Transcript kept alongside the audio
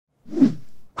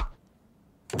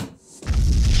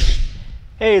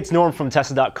Hey, it's Norm from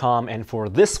Tested.com, and for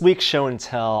this week's show and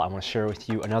tell, I want to share with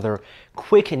you another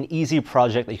quick and easy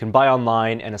project that you can buy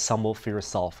online and assemble for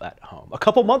yourself at home. A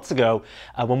couple months ago,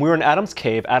 when we were in Adam's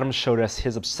cave, Adam showed us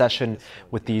his obsession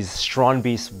with these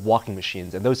Strandbeest walking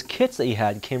machines, and those kits that he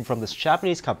had came from this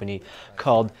Japanese company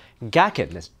called Gakken.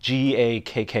 That's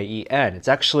G-A-K-K-E-N. It's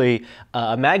actually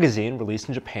a magazine released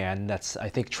in Japan that's, I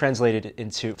think, translated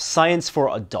into science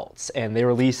for adults, and they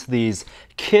release these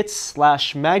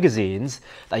kits/magazines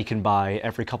that you can buy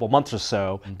every couple months or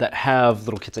so that have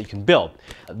little kits that you can build.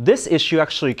 This issue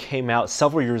actually came out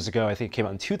several years ago. I think it came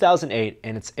out in 2008,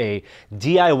 and it's a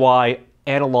DIY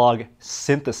analog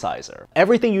synthesizer.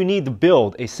 Everything you need to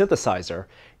build a synthesizer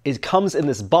comes in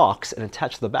this box, and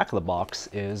attached to the back of the box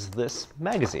is this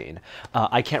magazine.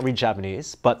 I can't read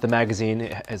Japanese, but the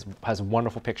magazine has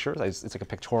wonderful pictures. It's like a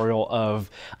pictorial of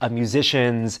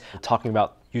musicians talking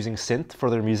about using synth for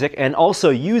their music, and also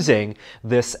using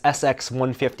this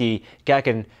SX-150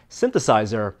 Gakken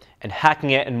synthesizer and hacking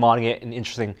it and modding it in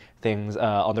interesting things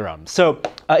on their own. So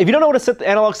if you don't know what an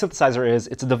analog synthesizer is,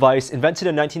 it's a device invented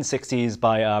in the 1960s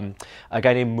by a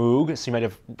guy named Moog, so you might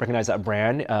have recognized that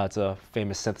brand. It's a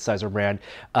famous synthesizer brand.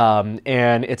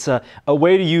 And it's a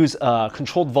way to use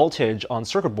controlled voltage on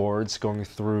circuit boards going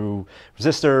through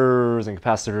resistors and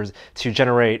capacitors to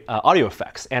generate audio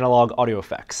effects, analog audio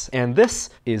effects. And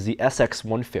this is the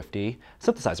SX-150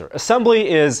 synthesizer. Assembly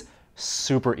is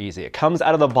super easy. It comes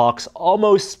out of the box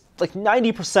almost like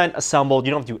 90% assembled.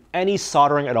 You don't have to do any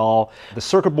soldering at all. The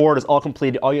circuit board is all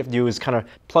completed. All you have to do is kind of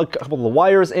plug a couple of the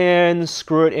wires in,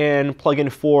 screw it in, plug in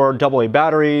 4 AA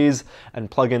batteries, and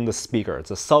plug in the speaker.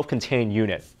 It's a self-contained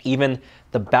unit. Even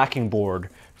the backing board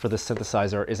for the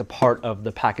synthesizer is a part of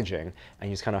the packaging,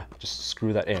 and you just kind of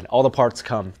screw that in. All the parts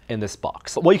come in this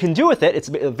box. What you can do with it, it's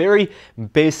a very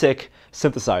basic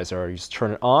synthesizer. You just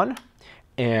turn it on,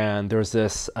 and there's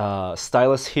this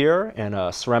stylus here and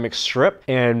a ceramic strip.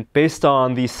 And based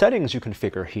on the settings you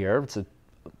configure here, it's a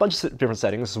bunch of different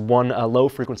settings. One low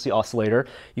frequency oscillator,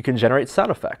 you can generate sound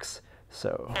effects.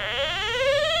 So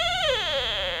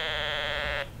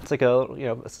it's like a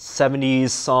 70s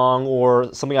song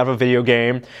or something out of a video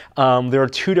game. There are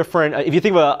two different, if you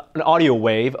think of an audio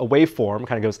wave, a waveform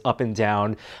kind of goes up and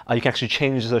down. You can actually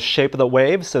change the shape of the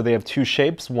wave, so they have two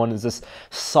shapes. One is this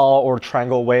saw or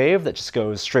triangle wave that just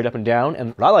goes straight up and down,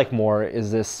 and what I like more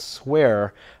is this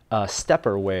square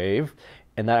stepper wave,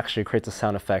 and that actually creates a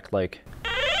sound effect like.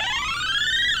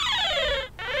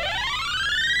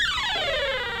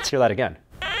 Let's hear that again.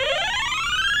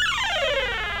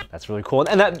 That's really cool.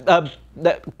 And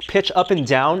that pitch up and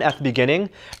down at the beginning,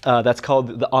 that's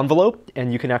called the envelope,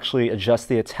 and you can actually adjust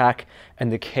the attack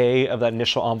and decay of that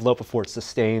initial envelope before it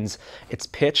sustains its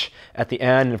pitch at the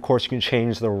end. And of course, you can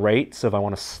change the rate. So if I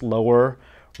want a slower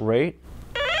rate,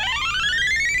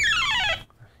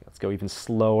 let's go even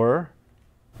slower.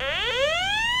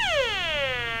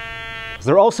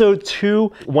 There are also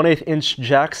two 1/8 inch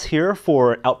jacks here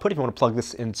for output if you want to plug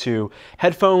this into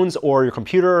headphones or your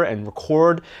computer and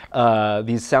record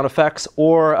these sound effects,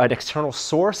 or an external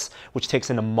source which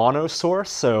takes in a mono source.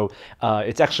 So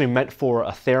it's actually meant for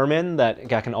a theremin that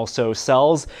Gakken also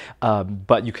sells,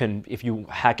 but you can, if you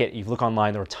hack it, you look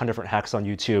online, there are a ton of different hacks on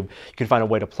YouTube. You can find a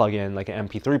way to plug in like an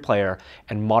MP3 player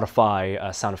and modify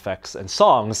sound effects and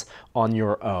songs on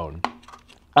your own.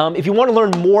 If you want to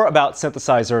learn more about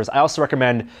synthesizers, I also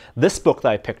recommend this book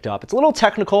that I picked up. It's a little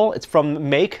technical. It's from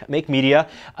Make Media.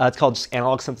 It's called just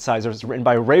Analog Synthesizers. It's written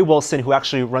by Ray Wilson, who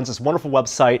actually runs this wonderful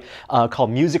website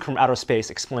called Music from Outer Space.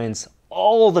 Explains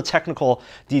all the technical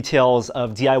details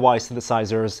of DIY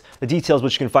synthesizers, the details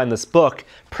which you can find in this book.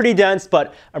 Pretty dense,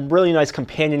 but a really nice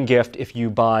companion gift if you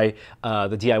buy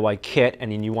the DIY kit and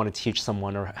then you want to teach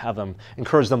someone or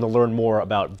encourage them to learn more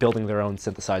about building their own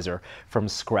synthesizer from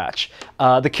scratch.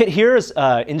 The kit here is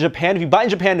in Japan. If you buy in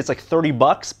Japan, it's like 30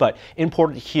 bucks, but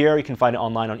imported here, you can find it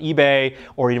online on eBay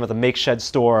or even at the Make Shed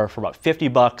store for about 50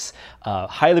 bucks.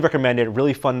 Highly recommended,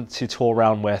 really fun to tool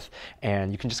around with,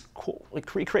 and you can just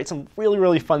recreate some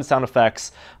really fun sound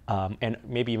effects and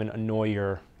maybe even annoy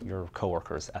your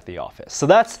coworkers at the office. So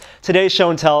that's today's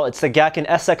show and tell. It's the Gakken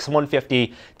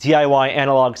SX-150 DIY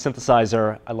analog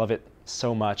synthesizer. I love it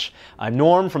so much. I'm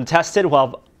Norm from Tested. We'll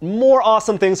have more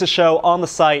awesome things to show on the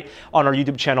site, on our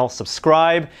YouTube channel.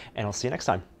 Subscribe, and I'll see you next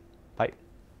time.